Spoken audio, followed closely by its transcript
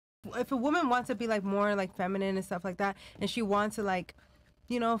if a woman wants to be like more like feminine and stuff like that, and she wants to like,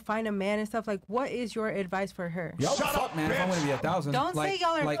 you know, find a man and stuff, like, what is your advice for her? Y'all are fuck, man. If I'm gonna be 1,000, don't say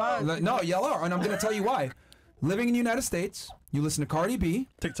y'all are fuck. No, y'all are, and I'm gonna tell you why. Living in the United States, you listen to Cardi B,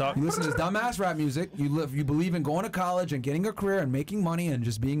 TikTok, you listen to this dumbass rap music, you believe in going to college and getting a career and making money and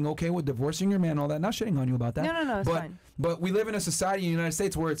just being okay with divorcing your man and all that. Not shitting on you about that. No, it's fine. But we live in a society in the United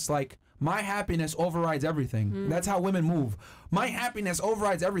States where it's like, my happiness overrides everything. That's how women move. My happiness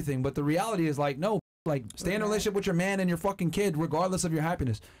overrides everything, but the reality is like, no, like, stay in a relationship with your man and your fucking kid regardless of your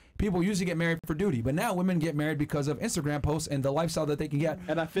happiness. People usually get married for duty, but now women get married because of Instagram posts and the lifestyle that they can get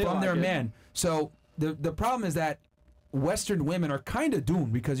from their man. So the problem is that Western women are kind of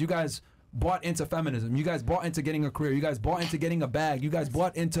doomed because you guys bought into feminism. You guys bought into getting a career. You guys bought into getting a bag. You guys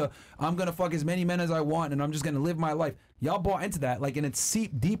bought into, I'm going to fuck as many men as I want and I'm just going to live my life. Y'all bought into that, like, and it's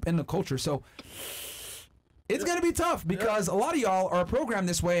seeped deep in the culture. So it's going to be tough because a lot of y'all are programmed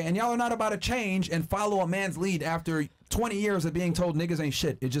this way and y'all are not about to change and follow a man's lead after 20 years of being told niggas ain't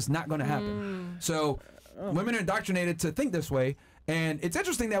shit. It's just not going to happen. So women are indoctrinated to think this way. And it's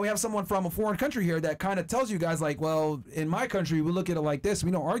interesting that we have someone from a foreign country here that kind of tells you guys like, well, in my country, we look at it like this. We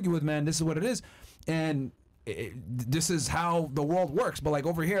don't argue with men. This is what it is. And this is how the world works. But like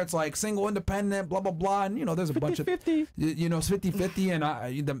over here, it's like single, independent, blah, blah, blah. And, you know, there's a bunch of, you know, 50-50. And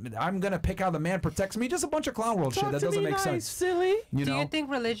I'm going to pick how the man protects me. Just a bunch of clown world shit that doesn't make sense. Silly. You know? Do you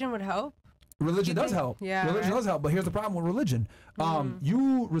think religion would help? Religion does help. Yeah, religion does help. But here's the problem with religion.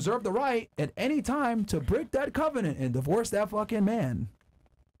 You reserve the right at any time to break that covenant and divorce that fucking man.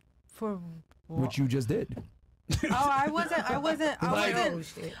 For which you just did. I wasn't.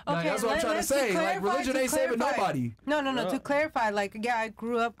 Okay, that's what I'm trying to say. Like, religion ain't saving nobody. No. To clarify, like, yeah, I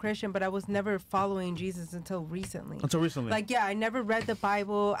grew up Christian, but I was never following Jesus until recently. Like, yeah, I never read the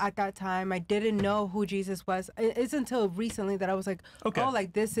Bible at that time. I didn't know who Jesus was. It's until recently that I was like, oh,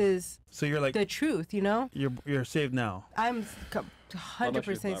 like, this is so you're like the truth, you know? You're saved now. I'm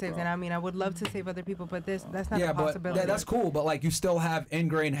 100% saved, and I mean, I would love to save other people, but that's not a possibility. But that's cool. But like, you still have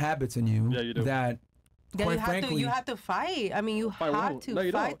ingrained habits in you. Yeah, you do. That. Yeah, you have to fight. I mean, you have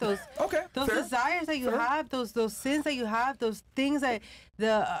to fight those desires that you have, those sins that you have, those things that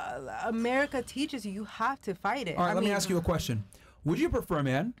the America teaches you. You have to fight it. All right, let me ask you a question. Would you prefer a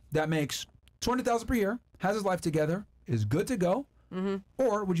man that makes $20,000 per year, has his life together, is good to go,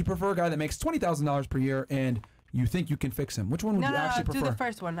 or would you prefer a guy that makes $20,000 per year and you think you can fix him? Which one would you actually prefer? I'll do the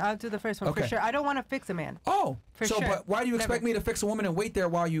first one. I'll do the first one for sure. I don't want to fix a man. Oh, but why do you expect me to fix a woman and wait there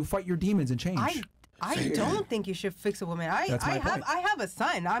while you fight your demons and change? I don't think you should fix a woman. I have a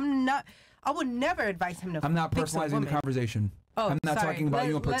son. I would never advise him to fix a woman. I'm not personalizing the conversation. Oh, I'm not talking about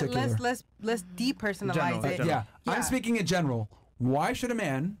you in particular. Let's depersonalize it. Yeah, I'm speaking in general. Why should a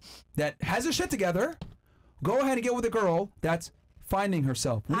man that has his shit together go ahead and get with a girl that's finding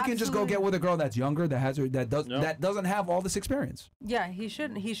herself? We can just go get with a girl that's younger, that doesn't have all this experience. Yeah, he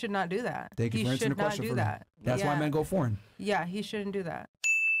should not do that. Thank you for answering the question for me. That's why men go foreign. Yeah, he shouldn't do that.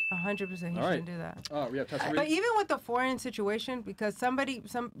 100%, he shouldn't do that. Yeah, but even with the foreign situation, because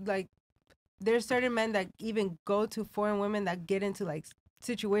there's certain men that even go to foreign women that get into like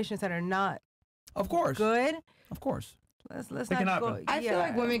situations that are not, of course, good. Of course. Let's not go. I feel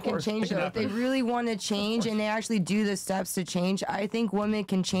like women can change though. If they really want to change and they actually do the steps to change, I think women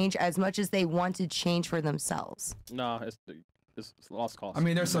can change as much as they want to change for themselves. No, it's lost cause. I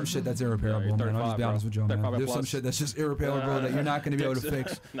mean, there's some shit that's irreparable, man. I'll just be honest with you, man. There's some shit that's just irreparable that you're not going to be able to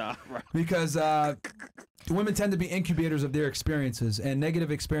fix. Nah, right. Because women tend to be incubators of their experiences, and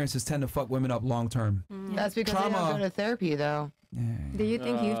negative experiences tend to fuck women up long term. That's because they don't go to therapy, though. Do you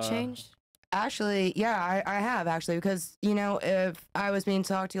think you've changed? Actually, yeah, I have, actually. Because, you know, if I was being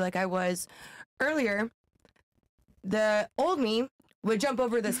talked to like I was earlier, the old me would jump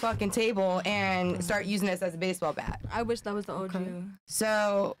over this fucking table and start using this as a baseball bat. I wish that was the old you.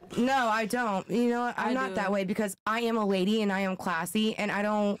 So, no, I don't. You know what? I'm not that way because I am a lady and I am classy and I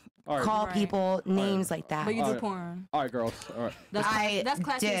don't call people names like that. But you do porn. All right, girls. All right. That's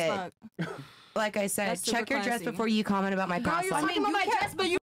classy as fuck. Like I said, check your dress before you comment about my past life. You're talking about my dress, but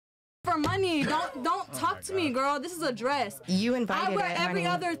you for money. Don't talk to me, girl. This is a dress. You invited it, I wear every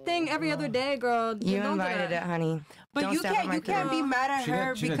other thing every other day, girl. You invited it, honey. But you can't be mad at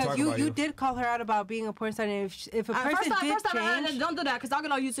her because you did call her out about being a porn star. And if a person first time, don't do that because I'll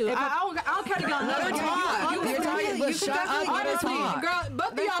get on YouTube. I don't care to get on YouTube. Shut up. Honestly, girl,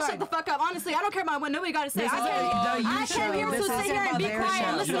 both of y'all shut the fuck up. Honestly, I don't care about what nobody got to say. I came here to sit here and be quiet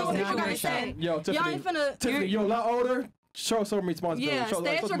and listen to what people got to say. Y'all ain't finna. Tiffany, you're a lot older. Show some responsibility. Yeah,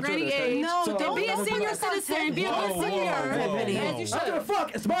 stay at your granny age. No, don't be a senior citizen. Be a good senior. I don't give a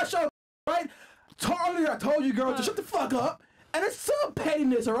fuck. It's my show, right? Earlier I told you, girl, to shut the fuck up And it's some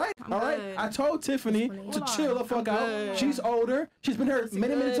pettiness, all right? All right. I told Tiffany to chill the fuck out. She's older. She's been here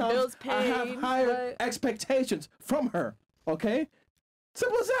many times. I have higher expectations from her. Okay?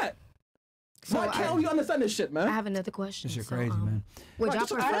 Simple as that. So why can't we understand this shit, man? I have another question. This shit crazy, man. Would y'all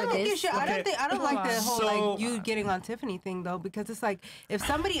prefer this? I don't like the whole like you getting on Tiffany thing though, because it's like if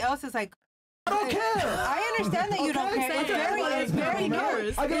somebody else is like, I don't care. I understand that you don't care. It's very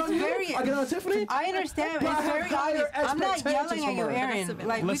good. I get on Tiffany. I understand. It's very obvious. I'm not yelling at you, Aaron.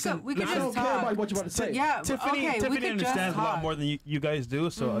 Like we could I don't just care talk. about what you're about to say. Yeah, Tiffany understands a lot more than you guys do,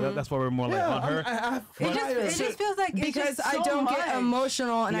 so that's why we're more like on her. It just feels like because I don't get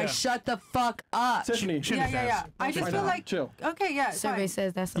emotional and I shut the fuck up. Tiffany. Yeah. I just feel like chill. Okay, yeah. Survey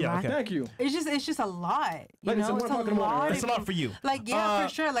says that's a lot. Thank you. It's just a lot. You know, it's a lot. It's a lot for you. Like for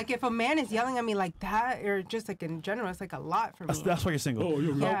sure. Like if a man is yelling at me like that, or just like in general, it's like a lot for me. That's why you're single.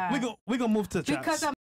 Yeah. We gonna move to the chat. Because I'm